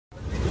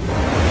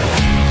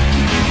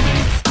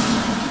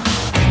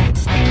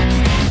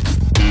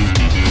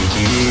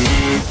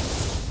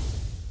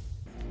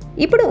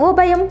ఇప్పుడు ఓ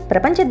భయం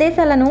ప్రపంచ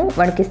దేశాలను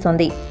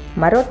వణికిస్తోంది.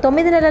 మరో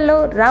 9 నెలల్లో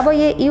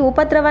రాబోయే ఈ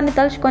ఉపద్రవాన్ని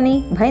తలుచుకొని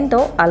భయంతో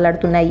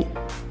అల్లాడుతున్నాయి.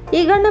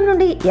 ఈ గండం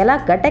నుండి ఎలా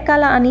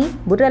గట్టెక్కాలా అని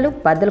బుర్రలు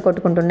బద్దలు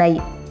కొట్టుకుంటున్నాయి.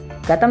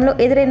 గతంలో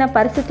ఎదురైన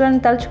పరిస్థితులను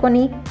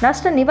తలుచుకొని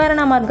నష్ట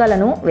నివారణ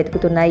మార్గాలను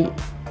వెతుకుతున్నాయి.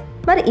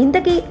 మరి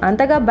ఇంతకీ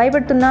అంతగా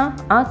భయపడుతున్న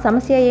ఆ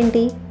సమస్య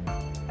ఏంటి?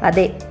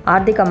 అదే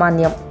ఆర్థిక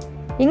మాంద్యం.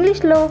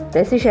 ఇంగ్లీష్లో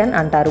రెసిషన్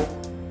అంటారు.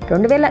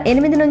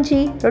 2008 నుంచి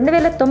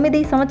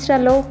 2009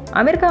 సంవత్సరాల్లో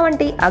అమెరికా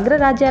వంటి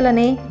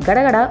అగ్రరాజ్యాలనే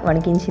గడగడ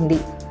వణికించింది.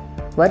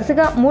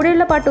 వరుసగా 3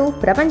 ఏళ్ల పాటు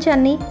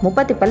ప్రపంచాన్ని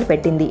ముప్పతిప్పలు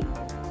పెట్టింది.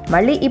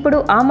 మళ్ళీ ఇప్పుడు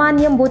ఆ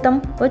మాంద్యం భూతం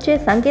వచ్చే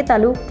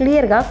సంకేతాలు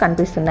క్లియర్గా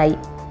కనిపిస్తున్నాయి.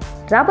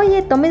 రాబోయే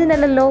 9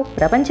 నెలల్లో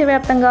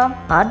ప్రపంచవ్యాప్తంగా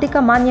ఆర్థిక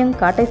మాంద్యం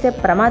కాటేసే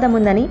ప్రమాదం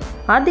ఉందని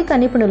ఆర్థిక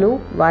నిపుణులు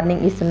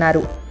వార్నింగ్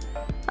ఇస్తున్నారు.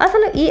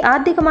 అసలు ఈ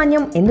ఆర్థిక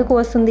మాంద్యం ఎందుకు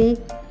వస్తుంది?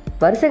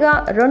 వరుసగా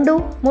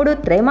 2-3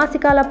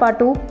 త్రైమాసికాల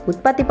పాటు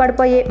ఉత్పత్తి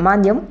పడిపోయే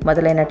మాంద్యం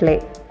మొదలైనట్లే.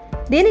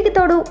 దీనికి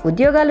తోడు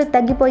ఉద్యోగాలు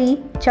తగ్గిపోయి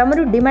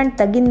చమురు డిమాండ్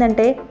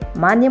తగ్గిందంటే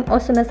మాంద్యం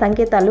వస్తున్న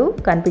సంకేతాలు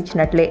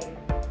కనిపించినట్లే.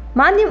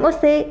 మాంద్యం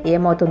వస్తే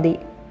ఏమవుతుంది?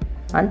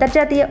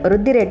 అంతర్జాతీయ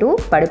వృద్ధి రేటు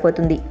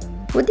పడిపోతుంది.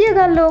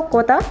 ఉద్యోగాల్లో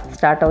కోత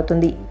స్టార్ట్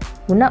అవుతుంది.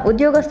 ఉన్న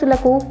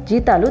ఉద్యోగస్తులకు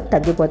జీతాలు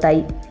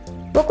తగ్గిపోతాయి.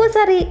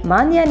 ఒక్కోసారి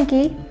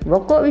మాంద్యానికి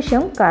ఒక్కో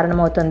విషయం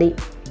కారణమవుతుంది.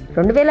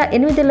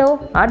 2008లో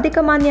ఆర్థిక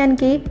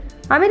మాంద్యానికి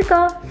అమెరికా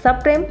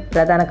సబ్ప్రైమ్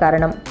ప్రధాన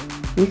కారణం.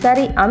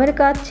 ఈసారి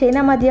అమెరికా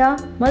చైనా మధ్య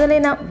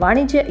మొదలైన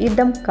వాణిజ్య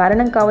యుద్ధం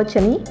కారణం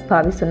కావచ్చని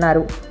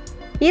భావిస్తున్నారు.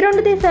 ఈ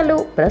 2 దేశాలు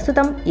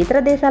ప్రస్తుతం ఇతర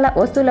దేశాల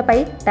వస్తువులపై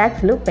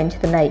ట్యాక్స్లు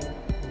పెంచుతున్నాయి.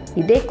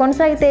 ఇదే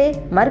కొనసాగితే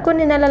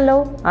మరికొన్ని నెలల్లో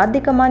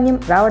ఆర్థిక మాంద్యం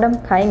రావడం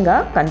ఖాయంగా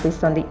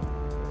కనిపిస్తోంది.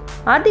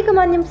 ఆర్థిక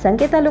మాంద్యం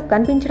సంకేతాలు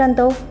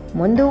కనిపించడంతో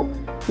ముందు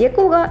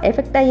ఎక్కువగా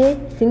ఎఫెక్ట్ అయ్యే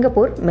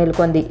సింగపూర్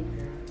మేల్కొంది.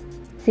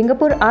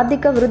 సింగపూర్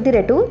ఆర్థిక వృద్ధి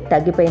రేటు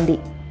తగ్గిపోయింది.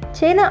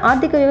 చైనా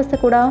ఆర్థిక వ్యవస్థ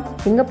కూడా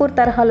సింగపూర్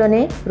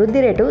తరహాలోనే వృద్ధి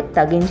రేటు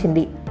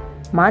తగ్గించింది.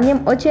 మాంద్యం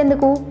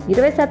వచ్చేందుకు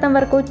 20%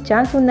 వరకు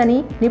ఛాన్స్ ఉందని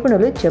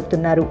నిపుణులు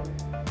చెబుతున్నారు.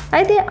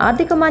 అయితే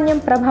ఆర్థిక మాంద్యం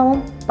ప్రభావం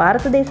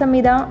భారతదేశం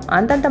మీద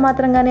అంతంత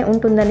మాత్రంగానే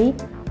ఉంటుందని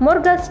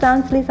మోర్గాన్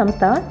స్టాన్లీ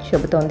సంస్థ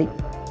చెబుతోంది.